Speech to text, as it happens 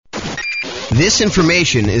This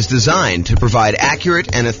information is designed to provide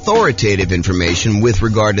accurate and authoritative information with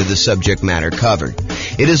regard to the subject matter covered.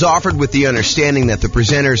 It is offered with the understanding that the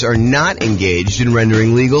presenters are not engaged in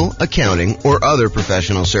rendering legal, accounting, or other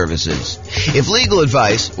professional services. If legal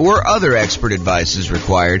advice or other expert advice is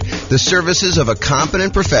required, the services of a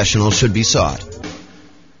competent professional should be sought.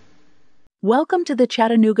 Welcome to the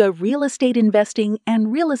Chattanooga Real Estate Investing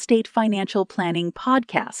and Real Estate Financial Planning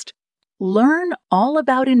podcast. Learn all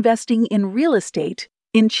about investing in real estate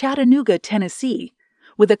in Chattanooga, Tennessee,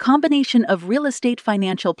 with a combination of real estate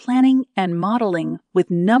financial planning and modeling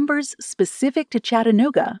with numbers specific to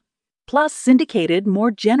Chattanooga, plus syndicated,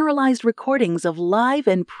 more generalized recordings of live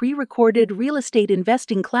and pre-recorded real estate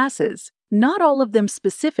investing classes, not all of them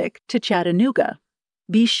specific to Chattanooga.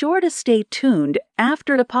 Be sure to stay tuned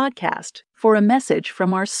after the podcast for a message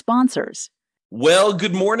from our sponsors. Well,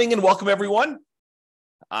 good morning and welcome, everyone.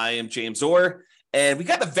 I am James Orr, and we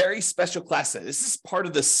got a very special class today. This is part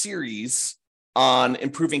of the series on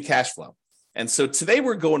improving cash flow. And so today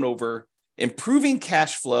we're going over improving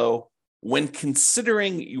cash flow when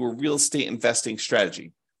considering your real estate investing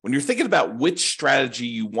strategy. When you're thinking about which strategy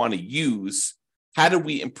you want to use, how do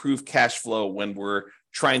we improve cash flow when we're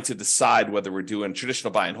trying to decide whether we're doing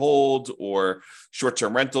traditional buy and hold or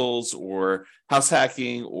short-term rentals or house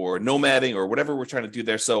hacking or nomading or whatever we're trying to do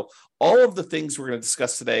there. So all of the things we're going to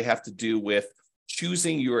discuss today have to do with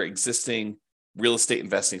choosing your existing real estate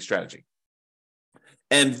investing strategy.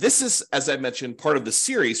 And this is, as I mentioned, part of the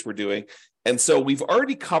series we're doing. And so we've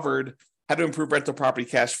already covered how to improve rental property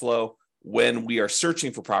cash flow when we are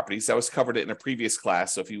searching for properties. That was covered in a previous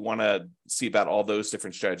class. So if you want to see about all those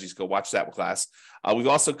different strategies, go watch that class. We've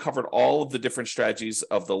also covered all of the different strategies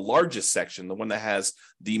of the largest section, the one that has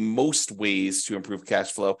the most ways to improve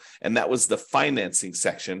cash flow. And that was the financing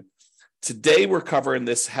section. Today, we're covering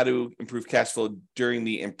this, how to improve cash flow during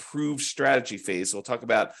the improved strategy phase. So we'll talk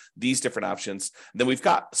about these different options. And then we've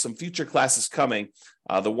got some future classes coming.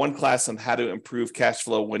 The one class on how to improve cash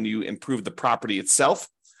flow when you improve the property itself,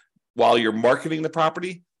 while you're marketing the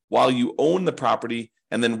property, while you own the property,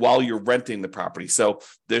 and then while you're renting the property. So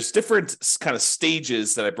there's different kind of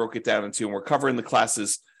stages that I broke it down into, and we're covering the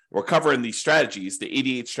classes, we're covering the strategies, the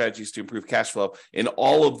 88 strategies to improve cash flow in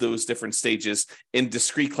all of those different stages in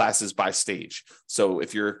discrete classes by stage. So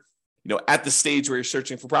if you're at the stage where you're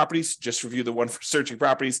searching for properties, just review the one for searching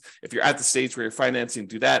properties. If you're at the stage where you're financing,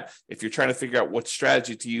 do that. If you're trying to figure out what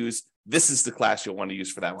strategy to use, this is the class you'll want to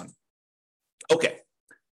use for that one. Okay.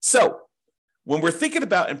 So when we're thinking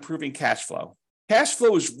about improving cash flow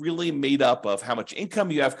is really made up of how much income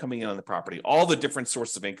you have coming in on the property, all the different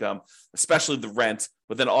sources of income, especially the rent,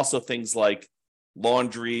 but then also things like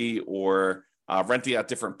laundry or renting out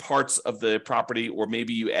different parts of the property, or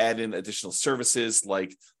maybe you add in additional services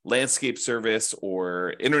like landscape service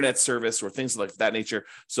or internet service or things like that nature.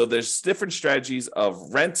 So there's different strategies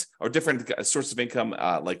of rent or different sources of income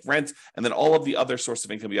like rent, and then all of the other sources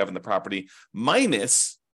of income you have in the property,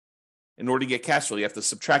 minus, in order to get cash flow, you have to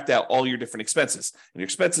subtract out all your different expenses. And your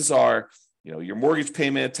expenses are, your mortgage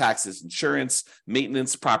payment, taxes, insurance,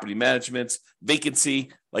 maintenance, property management,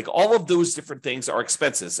 vacancy, like all of those different things are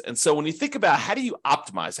expenses. And so when you think about how do you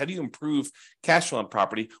optimize, how do you improve cash flow on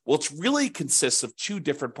property? Well, it really consists of two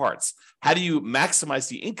different parts. How do you maximize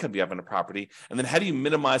the income you have on a property? And then how do you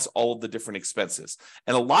minimize all of the different expenses?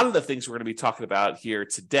 And a lot of the things we're going to be talking about here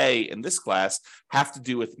today in this class have to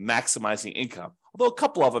do with maximizing income. Although a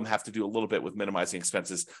couple of them have to do a little bit with minimizing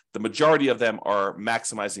expenses, the majority of them are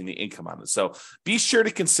maximizing the income on it. So be sure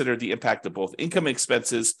to consider the impact of both income and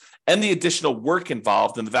expenses and the additional work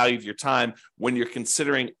involved and the value of your time when you're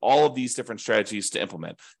considering all of these different strategies to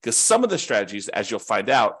implement. Because some of the strategies, as you'll find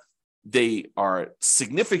out, they are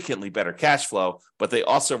significantly better cash flow, but they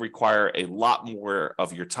also require a lot more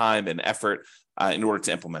of your time and effort in order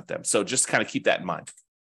to implement them. So just kind of keep that in mind.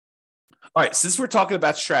 All right, since we're talking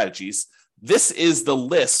about strategies, this is the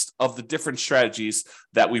list of the different strategies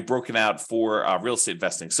that we've broken out for real estate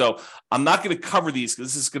investing. So I'm not going to cover these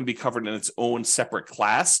because this is going to be covered in its own separate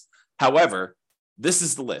class. However, this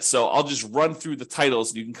is the list. So I'll just run through the titles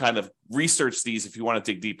and you can kind of research these if you want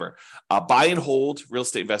to dig deeper. Buy and hold, real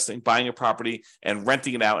estate investing, buying a property and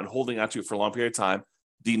renting it out and holding onto it for a long period of time.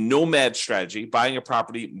 The nomad strategy, buying a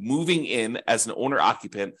property, moving in as an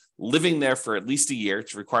owner-occupant, living there for at least a year.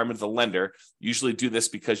 It's a requirement of the lender. Usually do this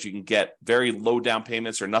because you can get very low down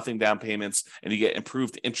payments or nothing down payments, and you get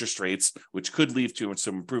improved interest rates, which could lead to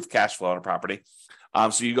some improved cash flow on a property.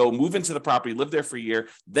 So you go move into the property, live there for a year,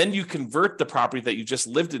 then you convert the property that you just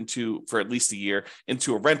lived into for at least a year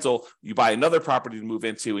into a rental. You buy another property to move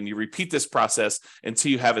into, and you repeat this process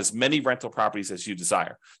until you have as many rental properties as you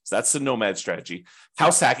desire. So that's the nomad strategy.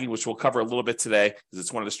 House hacking, which we'll cover a little bit today, because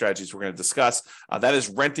it's one of the strategies we're going to discuss. That is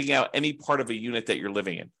renting out any part of a unit that you're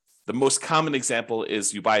living in. The most common example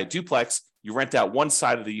is you buy a duplex, you rent out one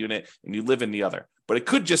side of the unit, and you live in the other. But it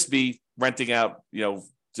could just be renting out,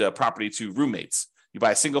 the property to roommates. You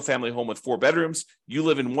buy a single family home with 4 bedrooms, you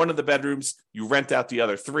live in one of the bedrooms, you rent out the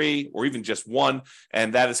other 3 or even just one,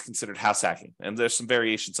 and that is considered house hacking. And there's some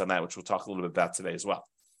variations on that, which we'll talk a little bit about today as well.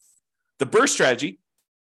 The BRRRR strategy: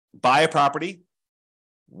 buy a property,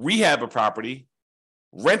 rehab a property,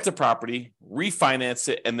 rent a property, refinance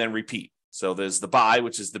it, and then repeat. So there's the buy,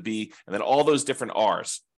 which is the B, and then all those different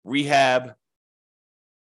R's: rehab,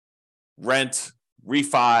 rent,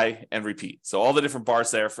 refi, and repeat. So all the different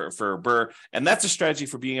bars there for BRRRR. And that's a strategy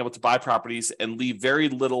for being able to buy properties and leave very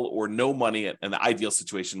little or no money in the ideal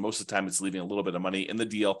situation. Most of the time, it's leaving a little bit of money in the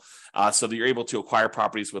deal so that you're able to acquire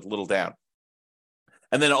properties with little down.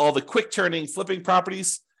 And then all the quick turning, flipping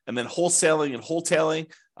properties, and then wholesaling and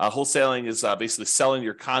wholetailing. Wholesaling is basically selling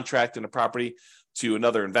your contract in a property to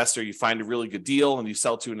another investor. You find a really good deal and you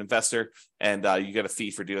sell to an investor, and you get a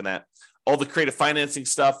fee for doing that. All the creative financing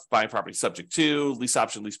stuff: buying property subject to, lease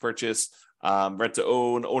option, lease purchase, rent to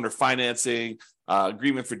own, owner financing,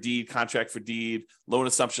 agreement for deed, contract for deed, loan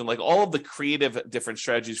assumption, like all of the creative different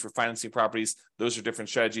strategies for financing properties. Those are different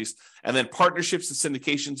strategies. And then partnerships and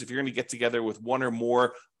syndications: if you're going to get together with one or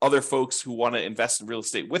more other folks who want to invest in real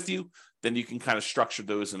estate with you, then you can kind of structure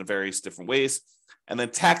those in various different ways. And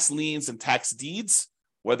then tax liens and tax deeds: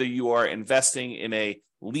 whether you are investing in a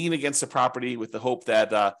lien against a property with the hope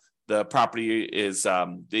that the property is,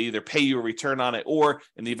 they either pay you a return on it, or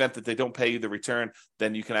in the event that they don't pay you the return,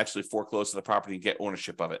 then you can actually foreclose the property and get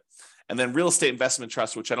ownership of it. And then real estate investment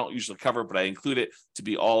trust, which I don't usually cover, but I include it to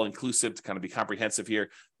be all inclusive, to kind of be comprehensive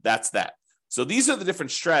here. That's that. So these are the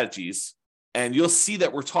different strategies. And you'll see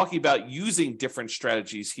that we're talking about using different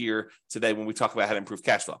strategies here today when we talk about how to improve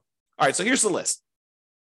cash flow. All right, so here's the list.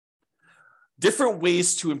 Different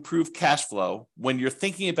ways to improve cash flow when you're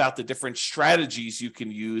thinking about the different strategies you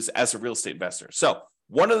can use as a real estate investor. So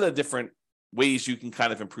one of the different ways you can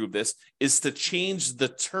kind of improve this is to change the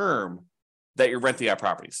term that you're renting out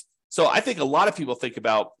properties. So I think a lot of people think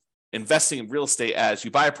about investing in real estate as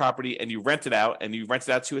you buy a property and you rent it out, and you rent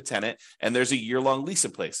it out to a tenant, and there's a year-long lease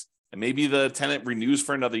in place. And maybe the tenant renews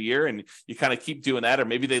for another year, and you kind of keep doing that, or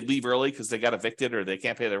maybe they leave early because they got evicted or they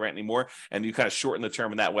can't pay their rent anymore, and you kind of shorten the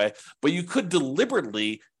term in that way. But you could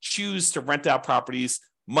deliberately choose to rent out properties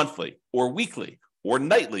monthly or weekly or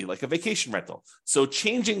nightly, like a vacation rental. So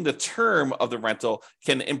changing the term of the rental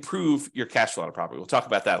can improve your cash flow on a property. We'll talk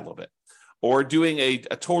about that a little bit. Or doing a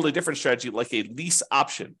totally different strategy, like a lease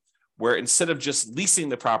option, where instead of just leasing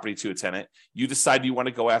the property to a tenant, you decide you want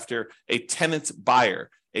to go after a tenant buyer,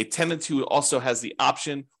 a tenant who also has the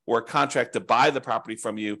option or a contract to buy the property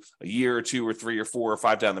from you a year or 2 or 3 or 4 or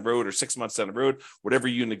 5 down the road, or 6 months down the road, whatever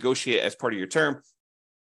you negotiate as part of your term.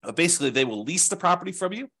 Basically, they will lease the property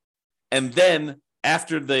from you, and then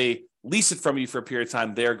after they lease it from you for a period of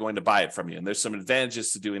time, they're going to buy it from you. And there's some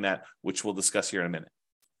advantages to doing that, which we'll discuss here in a minute.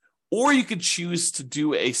 Or you could choose to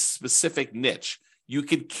do a specific niche. You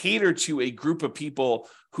could cater to a group of people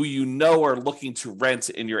who you know are looking to rent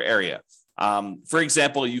in your area. For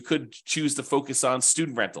example, you could choose to focus on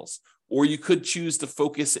student rentals, or you could choose to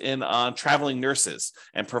focus in on traveling nurses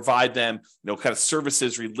and provide them, kind of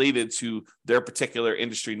services related to their particular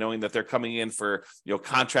industry, knowing that they're coming in for,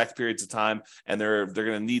 contract periods of time, and they're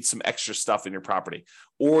going to need some extra stuff in your property.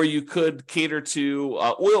 Or you could cater to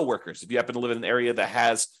oil workers if you happen to live in an area that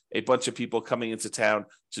has a bunch of people coming into town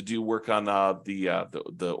to do work on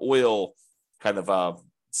the oil kind of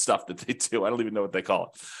stuff that they do. I don't even know what they call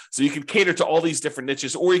it. So you can cater to all these different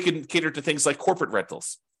niches, or you can cater to things like corporate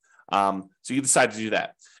rentals. So you decide to do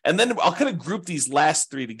that. And then I'll kind of group these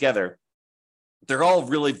last 3 together. They're all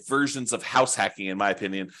really versions of house hacking, in my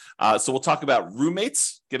opinion. So we'll talk about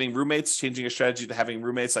roommates, getting roommates, changing a strategy to having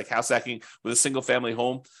roommates, like house hacking with a single family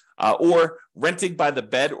home, or renting by the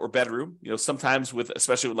bed or bedroom. Sometimes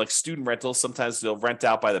especially with like student rentals, sometimes they'll rent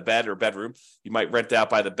out by the bed or bedroom. You might rent out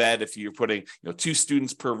by the bed if you're putting 2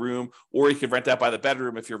 students per room, or you could rent out by the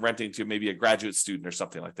bedroom if you're renting to maybe a graduate student or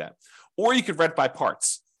something like that. Or you could rent by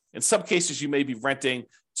parts. In some cases, you may be renting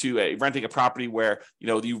to renting a property where,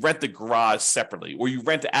 you rent the garage separately, or you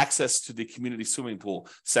rent access to the community swimming pool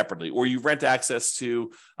separately, or you rent access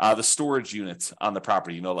to the storage units on the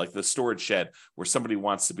property, like the storage shed where somebody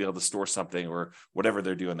wants to be able to store something or whatever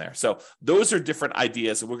they're doing there. So those are different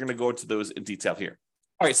ideas, and we're going to go into those in detail here.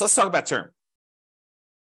 All right, so let's talk about term.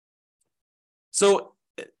 So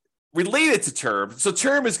related to term, so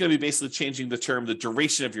term is going to be basically changing the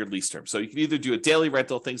duration of your lease term. So you can either do a daily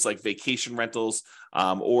rental, things like vacation rentals,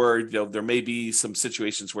 or there may be some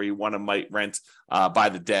situations where you might rent by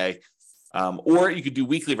the day, or you could do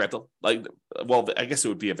weekly rental. I guess it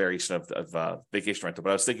would be a variation of vacation rental.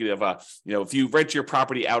 But I was thinking of if you rent your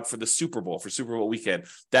property out for the Super Bowl weekend,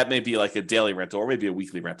 that may be like a daily rental or maybe a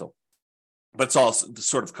weekly rental. But it's all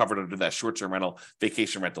sort of covered under that short-term rental,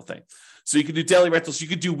 vacation rental thing. So you can do daily rentals. You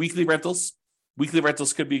could do weekly rentals. Weekly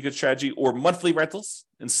rentals could be a good strategy, or monthly rentals.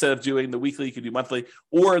 Instead of doing the weekly, you could do monthly.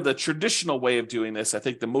 Or the traditional way of doing this, I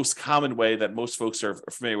think the most common way that most folks are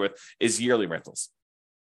familiar with, is yearly rentals.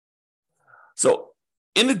 So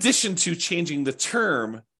in addition to changing the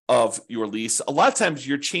term of your lease, a lot of times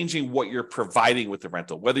you're changing what you're providing with the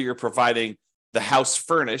rental, whether you're providing the house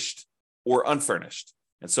furnished or unfurnished.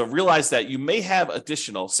 And so realize that you may have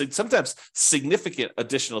sometimes significant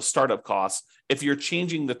additional startup costs if you're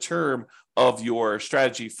changing the term of your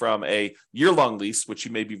strategy from a year-long lease, which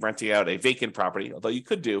you may be renting out a vacant property, although you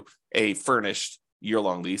could do a furnished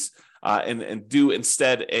year-long lease, and do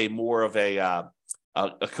instead a more of a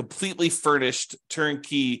completely furnished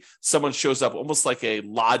turnkey. Someone shows up almost like a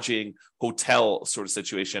lodging hotel sort of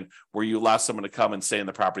situation where you allow someone to come and stay in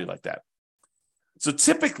the property like that. So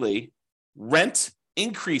typically, rent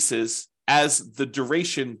increases as the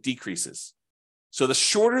duration decreases. So the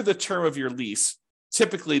shorter the term of your lease,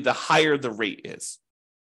 typically the higher the rate is.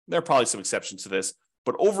 There are probably some exceptions to this,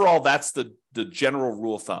 but overall, that's the general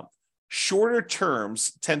rule of thumb. Shorter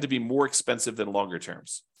terms tend to be more expensive than longer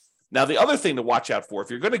terms. Now, the other thing to watch out for, if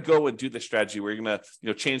you're going to go and do this strategy where you're going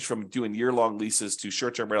to change from doing year-long leases to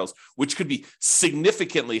short-term rentals, which could be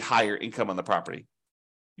significantly higher income on the property,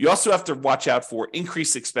 you also have to watch out for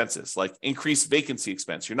increased expenses, like increased vacancy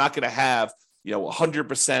expense. You're not going to have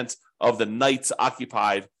 100% of the nights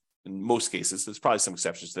occupied in most cases. There's probably some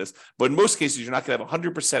exceptions to this, but in most cases, you're not going to have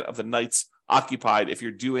 100% of the nights occupied if you're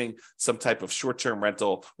doing some type of short-term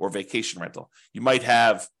rental or vacation rental. You might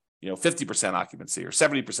have 50% occupancy or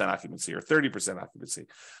 70% occupancy or 30% occupancy.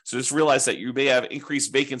 So just realize that you may have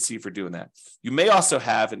increased vacancy for doing that. You may also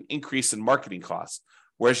have an increase in marketing costs.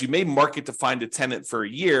 Whereas you may market to find a tenant for a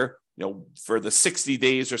year, for the 60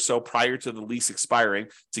 days or so prior to the lease expiring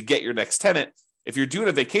to get your next tenant. If you're doing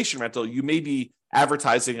a vacation rental, you may be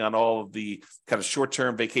advertising on all of the kind of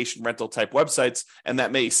short-term vacation rental type websites, and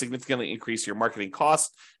that may significantly increase your marketing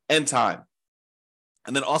costs and time.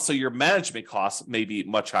 And then also your management costs may be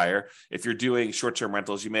much higher. If you're doing short-term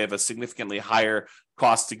rentals, you may have a significantly higher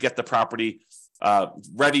cost to get the property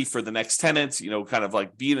ready for the next tenants, kind of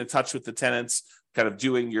like being in touch with the tenants, kind of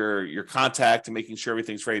doing your contact and making sure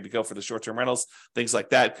everything's ready to go for the short-term rentals. Things like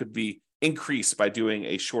that could be increased by doing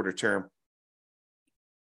a shorter term.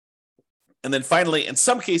 And then finally, in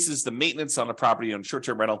some cases, the maintenance on a property on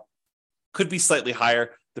short-term rental could be slightly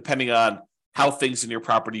higher depending on how things in your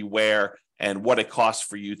property wear and what it costs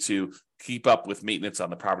for you to keep up with maintenance on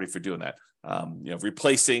the property for doing that.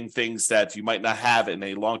 Replacing things that you might not have in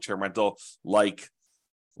a long-term rental, like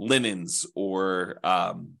linens or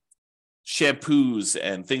shampoos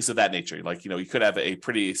and things of that nature. Like, you could have a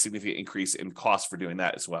pretty significant increase in cost for doing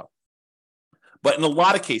that as well. But in a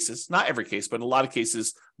lot of cases, not every case, but in a lot of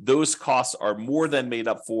cases, those costs are more than made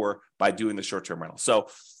up for by doing the short-term rental. So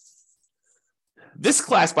this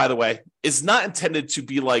class, by the way, is not intended to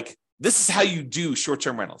be like, this is how you do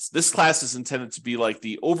short-term rentals. This class is intended to be like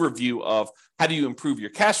the overview of how do you improve your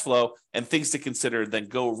cash flow and things to consider, then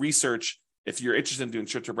go research. If you're interested in doing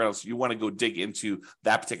short-term rentals, you want to go dig into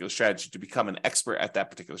that particular strategy to become an expert at that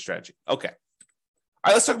particular strategy. Okay. All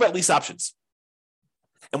right, let's talk about lease options.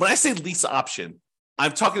 And when I say lease option,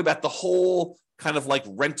 I'm talking about the whole kind of like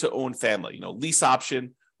rent-to-own family. Lease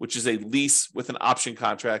option, which is a lease with an option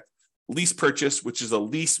contract. Lease purchase, which is a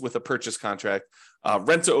lease with a purchase contract.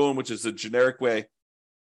 Rent-to-own, which is a generic way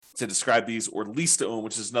to describe these, or lease to own,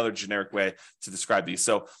 which is another generic way to describe these.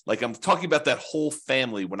 So like I'm talking about that whole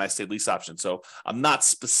family when I say lease option. So I'm not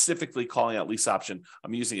specifically calling out lease option.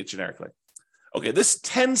 I'm using it generically. Okay, this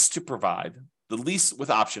tends to provide the lease with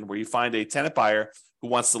option where you find a tenant buyer who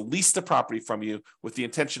wants to lease the property from you with the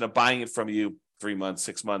intention of buying it from you 3 months,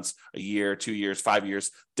 6 months, a year, 2 years, 5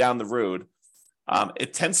 years down the road.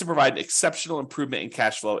 It tends to provide exceptional improvement in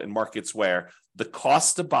cash flow in markets where the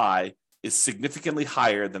cost to buy is significantly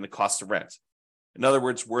higher than the cost to rent. In other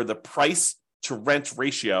words, where the price to rent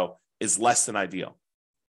ratio is less than ideal.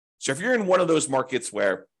 So if you're in one of those markets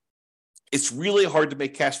where it's really hard to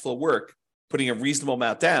make cash flow work, putting a reasonable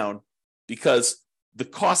amount down because the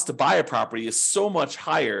cost to buy a property is so much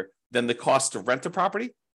higher than the cost to rent a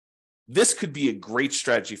property, this could be a great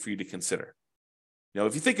strategy for you to consider.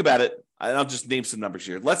 If you think about it, and I'll just name some numbers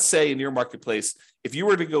here. Let's say in your marketplace, if you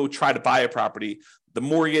were to go try to buy a property, the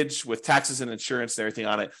mortgage with taxes and insurance and everything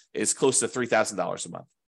on it is close to $3,000 a month.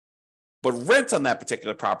 But rent on that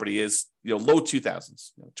particular property is, low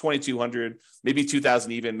 2000s, 2,200, maybe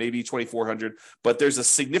 2,000 even, maybe 2,400. But there's a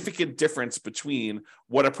significant difference between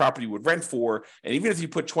what a property would rent for, and even if you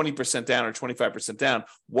put 20% down or 25% down,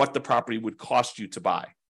 what the property would cost you to buy.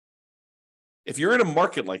 If you're in a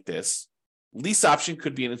market like this, lease option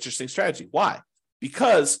could be an interesting strategy. Why?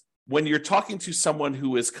 Because when you're talking to someone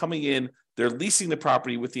who is coming in, they're leasing the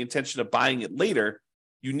property with the intention of buying it later,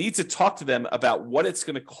 you need to talk to them about what it's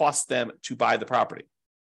going to cost them to buy the property.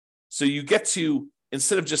 So you get to,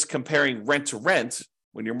 instead of just comparing rent to rent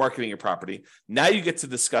when you're marketing your property, now you get to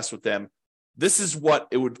discuss with them, this is what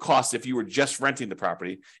it would cost if you were just renting the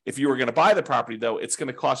property. If you were going to buy the property, though, it's going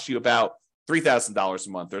to cost you about $3,000 a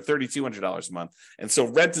month or $3,200 a month. And so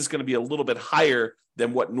rent is going to be a little bit higher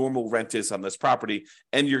than what normal rent is on this property,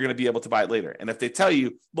 and you're going to be able to buy it later. And if they tell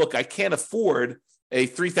you, look, I can't afford a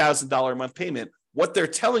 $3,000 a month payment, what they're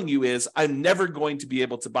telling you is, I'm never going to be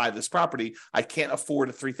able to buy this property. I can't afford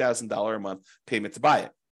a $3,000 a month payment to buy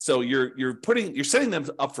it. So you're setting them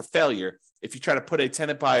up for failure if you try to put a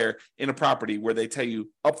tenant buyer in a property where they tell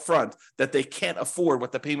you up front that they can't afford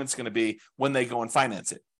what the payment's going to be when they go and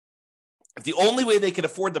finance it. If the only way they can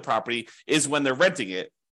afford the property is when they're renting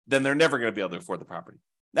it, then they're never going to be able to afford the property.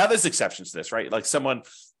 Now, there's exceptions to this, right? Like someone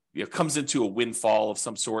comes into a windfall of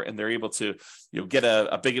some sort and they're able to get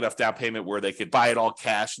a big enough down payment where they could buy it all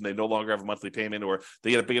cash and they no longer have a monthly payment, or they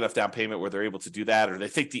get a big enough down payment where they're able to do that, or they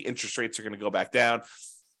think the interest rates are going to go back down.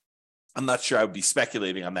 I'm not sure I would be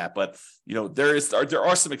speculating on that, but there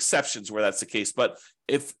are some exceptions where that's the case. But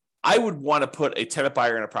if I would want to put a tenant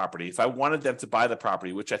buyer in a property, if I wanted them to buy the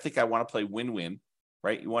property, which I think I want to play win-win,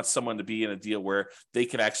 right? You want someone to be in a deal where they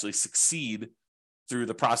can actually succeed through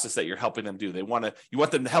the process that you're helping them do. You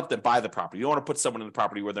want them to help them buy the property. You don't want to put someone in the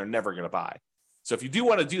property where they're never going to buy. So if you do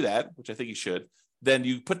want to do that, which I think you should, then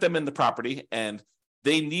you put them in the property and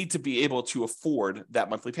they need to be able to afford that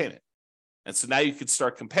monthly payment. And so now you could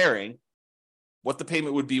start comparing what the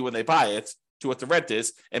payment would be when they buy it to what the rent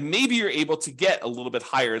is. And maybe you're able to get a little bit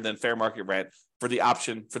higher than fair market rent for the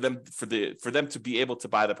option for them to be able to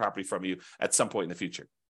buy the property from you at some point in the future.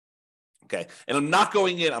 Okay. And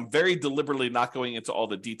I'm very deliberately not going into all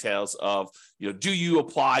the details of, do you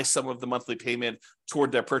apply some of the monthly payment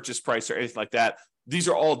toward their purchase price or anything like that? These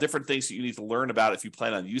are all different things that you need to learn about if you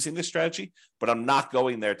plan on using this strategy, but I'm not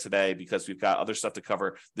going there today because we've got other stuff to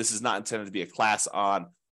cover. This is not intended to be a class on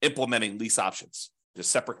implementing lease options. There's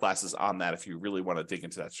separate classes on that if you really want to dig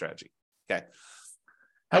into that strategy. Okay.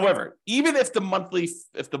 However, even if the monthly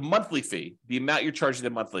fee, the amount you're charging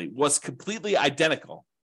them monthly, was completely identical,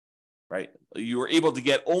 right? You were able to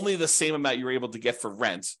get only the same amount you were able to get for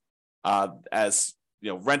rent as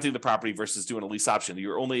renting the property versus doing a lease option. You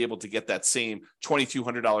were only able to get that same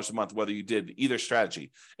 $2,200 a month, whether you did either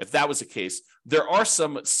strategy. If that was the case, there are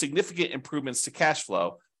some significant improvements to cash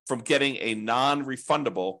flow from getting a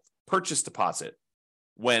non-refundable purchase deposit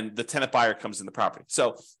when the tenant buyer comes in the property.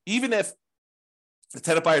 So even if the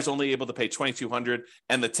tenant buyer is only able to pay $2,200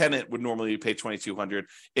 and the tenant would normally pay $2,200,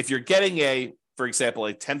 if you're getting for example,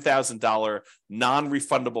 a $10,000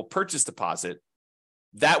 non-refundable purchase deposit,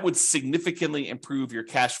 that would significantly improve your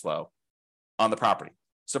cash flow on the property.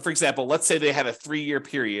 So for example, let's say they had a 3-year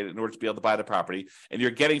period in order to be able to buy the property, and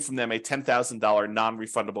you're getting from them a $10,000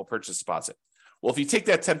 non-refundable purchase deposit. Well, if you take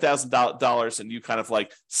that $10,000 and you kind of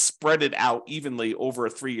spread it out evenly over a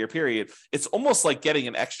 3-year period, it's almost like getting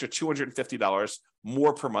an extra $250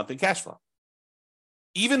 more per month in cash flow.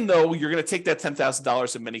 Even though you're going to take that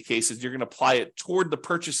 $10,000 in many cases, you're going to apply it toward the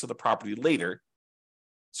purchase of the property later.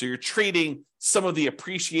 So you're trading some of the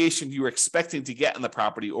appreciation you were expecting to get in the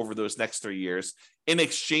property over those next 3 years in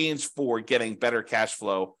exchange for getting better cash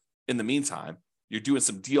flow in the meantime. You're doing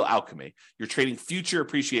some deal alchemy. You're trading future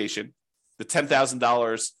appreciation, the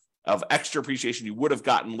 $10,000 of extra appreciation you would have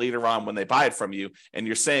gotten later on when they buy it from you. And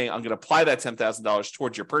you're saying, I'm going to apply that $10,000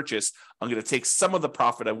 towards your purchase. I'm going to take some of the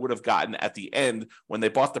profit I would have gotten at the end when they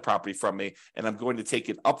bought the property from me, and I'm going to take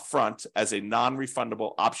it up front as a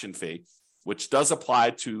non-refundable option fee, which does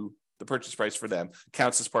apply to the purchase price for them,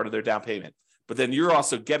 counts as part of their down payment. But then you're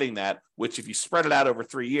also getting that, which if you spread it out over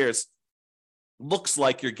 3 years, looks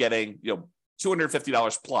like you're getting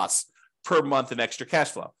 $250 plus per month in extra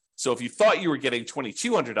cash flow. So if you thought you were getting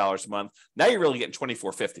 $2,200 a month, now you're really getting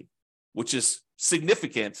 $2,450, which is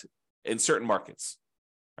significant in certain markets,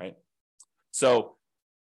 right? So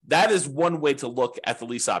that is one way to look at the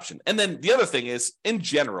lease option. And then the other thing is, in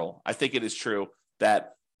general, I think it is true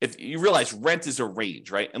that if you realize rent is a range,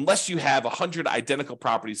 right? Unless you have 100 identical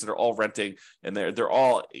properties that are all renting and they're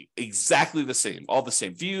all exactly the same, all the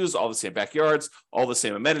same views, all the same backyards, all the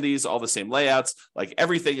same amenities, all the same layouts, like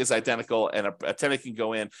everything is identical, and a tenant can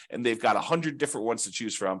go in and they've got 100 different ones to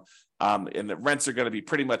choose from. And the rents are going to be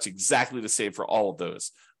pretty much exactly the same for all of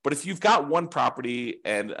those. But if you've got one property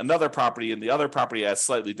and another property, and the other property has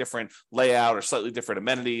slightly different layout or slightly different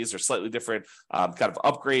amenities or slightly different kind of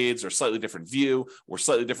upgrades or slightly different view or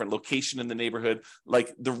slightly different location in the neighborhood,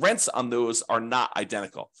 like the rents on those are not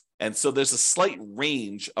identical. And so there's a slight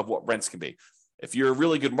range of what rents can be. If you're a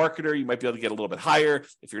really good marketer, you might be able to get a little bit higher.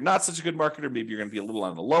 If you're not such a good marketer, maybe you're going to be a little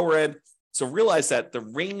on the lower end. So realize that the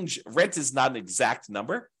rent is not an exact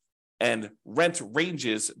number, and rent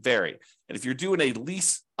ranges vary. And if you're doing a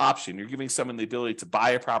lease option, you're giving someone the ability to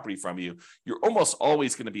buy a property from you, you're almost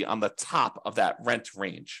always going to be on the top of that rent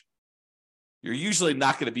range. You're usually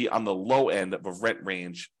not going to be on the low end of a rent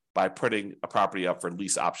range by putting a property up for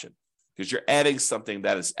lease option, because you're adding something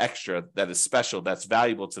that is extra, that is special, that's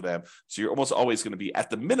valuable to them. So you're almost always going to be at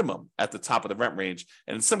the minimum at the top of the rent range.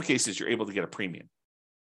 And in some cases, you're able to get a premium.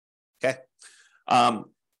 Okay.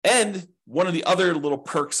 And one of the other little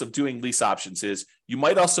perks of doing lease options is you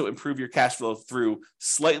might also improve your cash flow through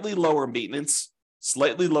slightly lower maintenance,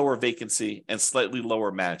 slightly lower vacancy, and slightly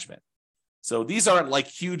lower management. So these aren't like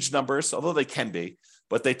huge numbers, although they can be,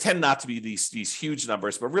 but they tend not to be these huge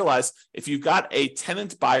numbers. But realize if you've got a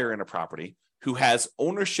tenant buyer in a property who has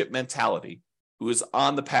ownership mentality, who is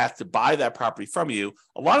on the path to buy that property from you,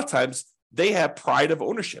 a lot of times they have pride of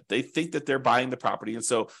ownership. They think that they're buying the property, and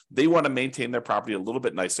so they want to maintain their property a little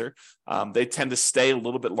bit nicer. They tend to stay a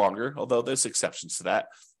little bit longer, although there's exceptions to that.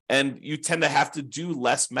 And you tend to have to do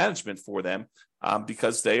less management for them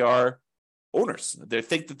because they are owners. They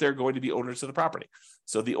think that they're going to be owners of the property.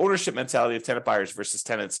 So the ownership mentality of tenant buyers versus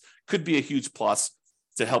tenants could be a huge plus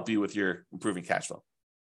to help you with your improving cash flow.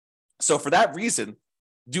 So for that reason,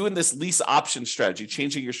 doing this lease option strategy,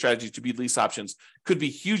 changing your strategy to be lease options, could be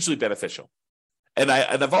hugely beneficial. And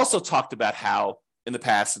I've also talked about how in the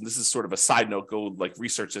past, and this is sort of a side note, go like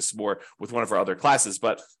research this more with one of our other classes,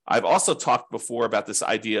 but I've also talked before about this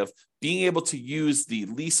idea of being able to use the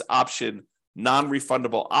lease option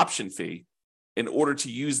non-refundable option fee in order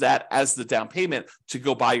to use that as the down payment to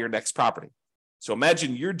go buy your next property. So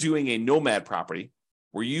imagine you're doing a nomad property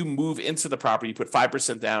where you move into the property, you put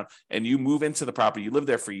 5% down, and you move into the property, you live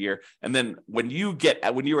there for a year. And then when you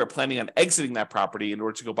are planning on exiting that property in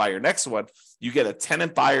order to go buy your next one, you get a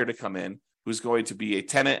tenant buyer to come in who's going to be a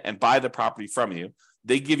tenant and buy the property from you.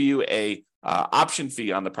 They give you a option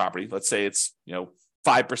fee on the property. Let's say it's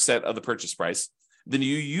 5% of the purchase price. Then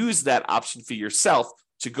you use that option fee yourself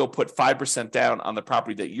to go put 5% down on the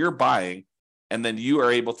property that you're buying, and then you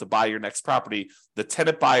are able to buy your next property. The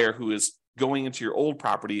tenant buyer who is going into your old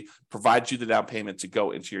property provides you the down payment to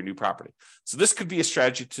go into your new property. So this could be a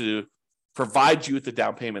strategy to provide you with the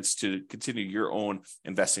down payments to continue your own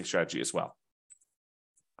investing strategy as well.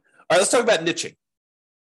 All right, let's talk about niching.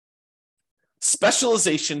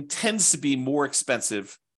 Specialization tends to be more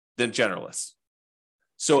expensive than generalists.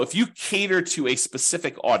 So if you cater to a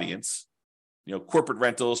specific audience, corporate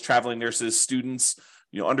rentals, traveling nurses, students,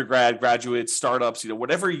 undergrad, graduates, startups,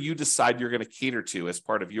 whatever you decide you're going to cater to as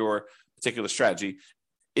part of your particular strategy,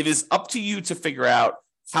 it is up to you to figure out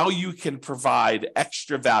how you can provide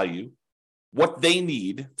extra value, what they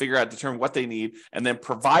need, determine what they need, and then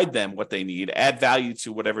provide them what they need, add value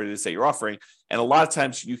to whatever it is that you're offering. And a lot of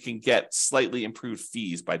times you can get slightly improved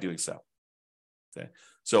fees by doing so. Okay.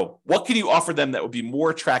 So what can you offer them that would be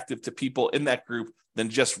more attractive to people in that group than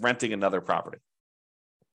just renting another property?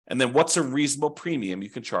 And then what's a reasonable premium you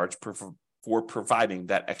can charge for providing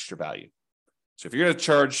that extra value? So if you're going to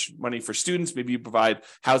charge money for students, maybe you provide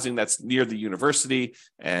housing that's near the university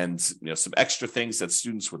and some extra things that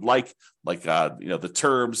students would like the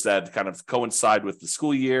terms that kind of coincide with the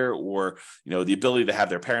school year, or the ability to have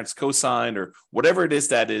their parents co-sign, or whatever it is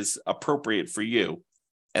that is appropriate for you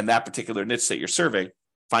and that particular niche that you're serving.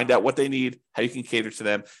 Find out what they need, how you can cater to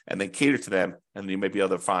them, and then cater to them, and you may be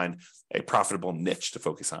able to find a profitable niche to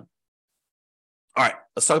focus on. All right,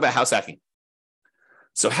 let's talk about house hacking.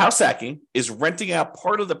 So house hacking is renting out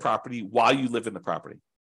part of the property while you live in the property.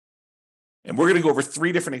 And we're going to go over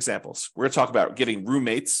 3 different examples. We're going to talk about getting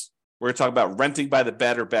roommates. We're going to talk about renting by the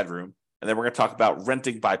bed or bedroom. And then we're going to talk about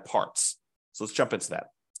renting by parts. So let's jump into that.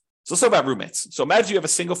 So let's talk about roommates. So imagine you have a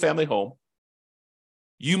single family home.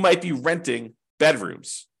 You might be renting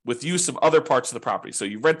bedrooms with use of other parts of the property. So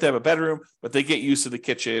you rent them a bedroom, but they get use of the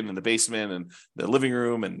kitchen and the basement and the living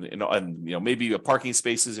room and maybe a parking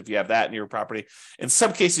spaces if you have that in your property. In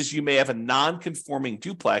some cases, you may have a non-conforming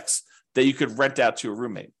duplex that you could rent out to a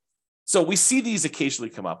roommate. So we see these occasionally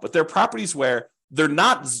come up, but they're properties where they're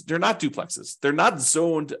not duplexes. They're not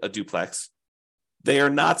zoned a duplex. They are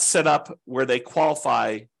not set up where they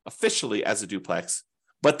qualify officially as a duplex,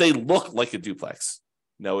 but they look like a duplex.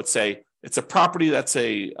 It's a property that's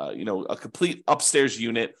a complete upstairs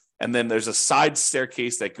unit, and then there's a side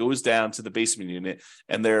staircase that goes down to the basement unit,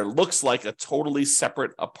 and there looks like a totally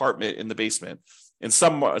separate apartment in the basement. In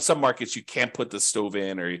some markets, you can't put the stove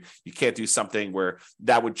in, or you can't do something where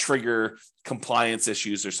that would trigger compliance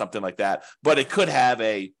issues or something like that. But it could have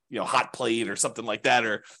a hot plate or something like that,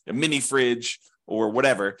 or a mini fridge or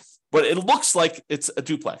whatever. But it looks like it's a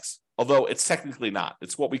duplex, although it's technically not.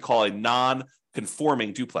 It's what we call a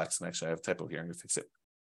non-conforming duplex. And actually, I have a typo here. I'm going to fix it.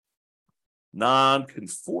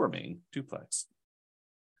 Non-conforming duplex.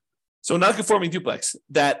 So non-conforming duplex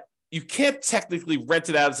that you can't technically rent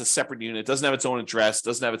it out as a separate unit. It doesn't have its own address,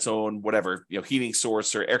 doesn't have its own whatever, heating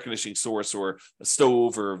source or air conditioning source or a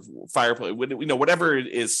stove or fireplace, whatever it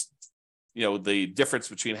is, the difference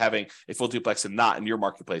between having a full duplex and not in your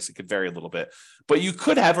marketplace, it could vary a little bit. But you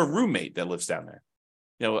could have a roommate that lives down there.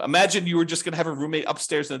 Imagine you were just going to have a roommate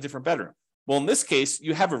upstairs in a different bedroom. Well, in this case,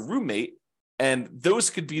 you have a roommate, and those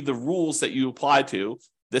could be the rules that you apply to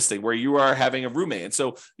this thing where you are having a roommate. And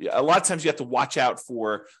so a lot of times you have to watch out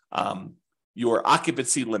for your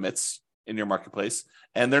occupancy limits in your marketplace,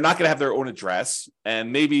 and they're not going to have their own address.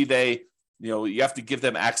 And maybe you have to give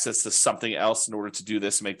them access to something else in order to do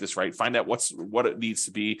this, make this right. Find out what it needs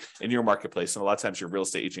to be in your marketplace. And a lot of times your real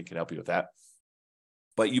estate agent can help you with that.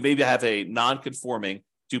 But you maybe have a non-conforming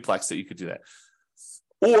duplex that you could do that.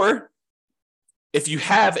 Or if you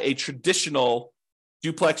have a traditional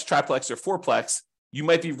duplex, triplex, or fourplex, you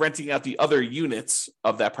might be renting out the other units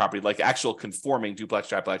of that property, like actual conforming duplex,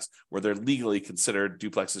 triplex, where they're legally considered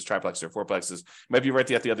duplexes, triplexes, or fourplexes. You might be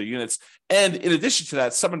renting out the other units. And in addition to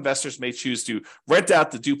that, some investors may choose to rent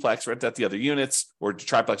out the duplex, rent out the other units, or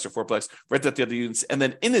triplex or fourplex, rent out the other units. And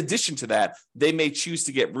then in addition to that, they may choose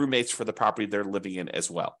to get roommates for the property they're living in as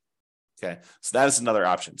well. Okay, so that is another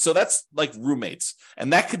option. So that's like roommates.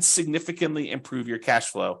 And that could significantly improve your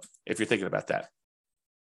cash flow if you're thinking about that.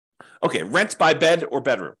 Okay, rent by bed or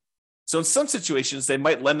bedroom. So in some situations, they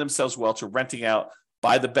might lend themselves well to renting out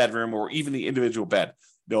by the bedroom or even the individual bed.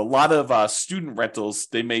 A lot of student rentals,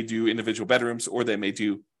 they may do individual bedrooms, or they may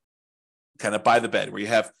do kind of by the bed, where you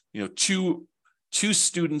have two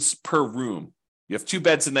students per room. You have two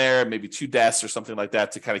beds in there, maybe two desks or something like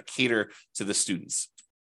that to kind of cater to the students.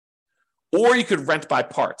 Or you could rent by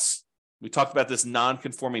parts. We talked about this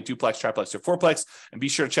non-conforming duplex, triplex, or fourplex, and be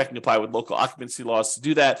sure to check and apply with local occupancy laws to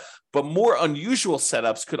do that. But more unusual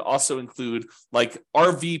setups could also include like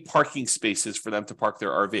RV parking spaces for them to park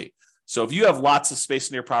their RV. So if you have lots of space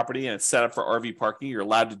in your property and it's set up for RV parking, you're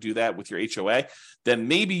allowed to do that with your HOA, then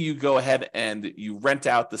maybe you go ahead and you rent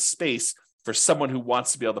out the space for someone who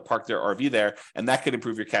wants to be able to park their RV there, and that could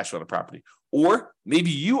improve your cash flow on the property. Or maybe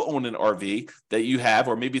you own an RV that you have,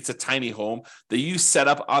 or maybe it's a tiny home that you set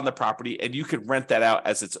up on the property, and you could rent that out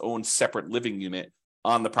as its own separate living unit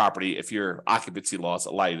on the property if your occupancy laws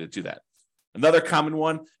allow you to do that. Another common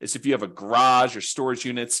one is if you have a garage or storage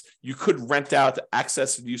units, you could rent out the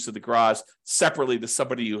access and use of the garage separately to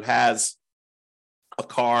somebody who has a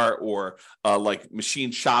car or like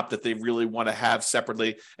machine shop that they really want to have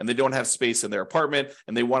separately, and they don't have space in their apartment,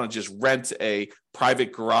 and they want to just rent a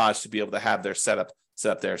private garage to be able to have their setup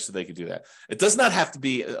there so they can do that. It does not have to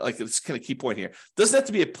be, like, it's kind of key point here, it doesn't have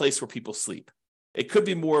to be a place where people sleep. It could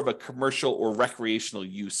be more of a commercial or recreational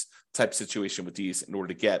use type situation with these in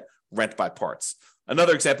order to get rent by parts.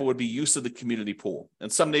 Another example would be use of the community pool. In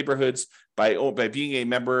some neighborhoods, by being a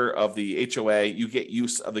member of the HOA, you get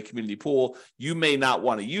use of the community pool. You may not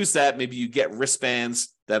want to use that. Maybe you get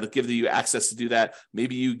wristbands that'll give you access to do that.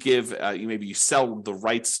 Maybe you maybe you sell the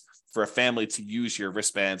rights for a family to use your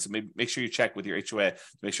wristbands. Maybe make sure you check with your HOA to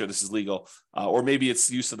make sure this is legal. Or maybe it's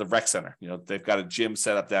use of the rec center. They've got a gym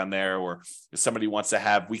set up down there, or if somebody wants to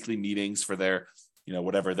have weekly meetings for their,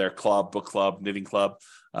 whatever, their club, book club, knitting club,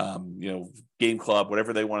 game club,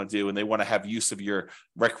 whatever they want to do, and they want to have use of your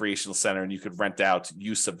recreational center, and you could rent out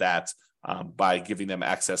use of that by giving them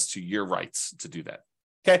access to your rights to do that.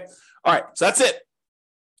 Okay. All right. So that's it.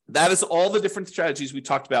 That is all the different strategies we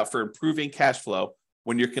talked about for improving cash flow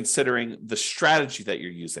when you're considering the strategy that you're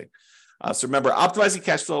using. So remember, optimizing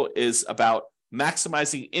cash flow is about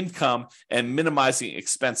maximizing income and minimizing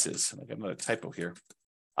expenses. I got another typo here.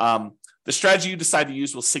 The strategy you decide to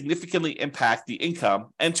use will significantly impact the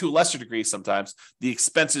income and, to a lesser degree sometimes, the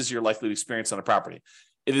expenses you're likely to experience on a property.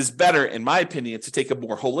 It is better, in my opinion, to take a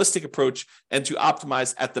more holistic approach and to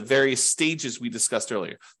optimize at the various stages we discussed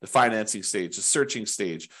earlier: the financing stage, the searching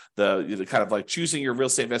stage, the kind of like choosing your real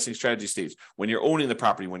estate investing strategy stage, when you're owning the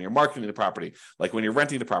property, when you're marketing the property, like when you're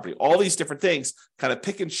renting the property, all these different things. Kind of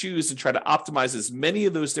pick and choose and try to optimize as many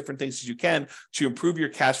of those different things as you can to improve your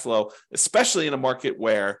cash flow, especially in a market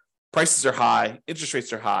where prices are high, interest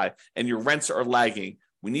rates are high, and your rents are lagging.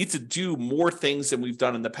 We need to do more things than we've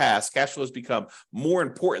done in the past. Cash flow has become more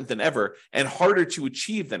important than ever and harder to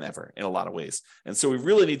achieve than ever in a lot of ways. And so we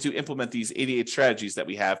really need to implement these 88 strategies that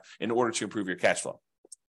we have in order to improve your cash flow.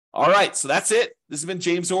 All right, so that's it. This has been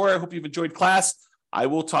James Orr. I hope you've enjoyed class. I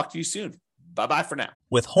will talk to you soon. Bye-bye for now.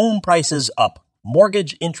 With home prices up,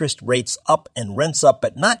 mortgage interest rates up, and rents up,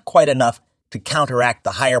 but not quite enough to counteract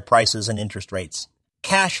the higher prices and interest rates,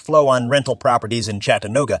 cash flow on rental properties in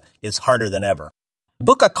Chattanooga is harder than ever.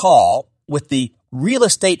 Book a call with the Real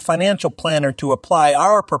Estate Financial Planner to apply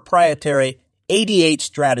our proprietary 88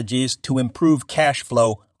 strategies to improve cash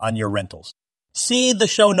flow on your rentals. See the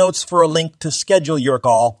show notes for a link to schedule your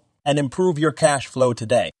call and improve your cash flow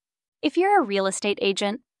today. If you're a real estate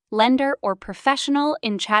agent, lender, or professional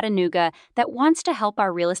in Chattanooga that wants to help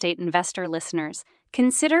our real estate investor listeners,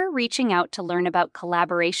 consider reaching out to learn about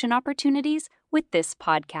collaboration opportunities with this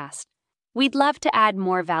podcast. We'd love to add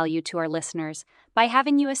more value to our listeners by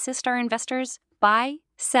having you assist our investors buy,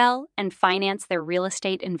 sell, and finance their real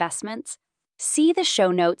estate investments. See the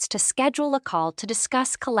show notes to schedule a call to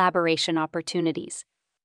discuss collaboration opportunities.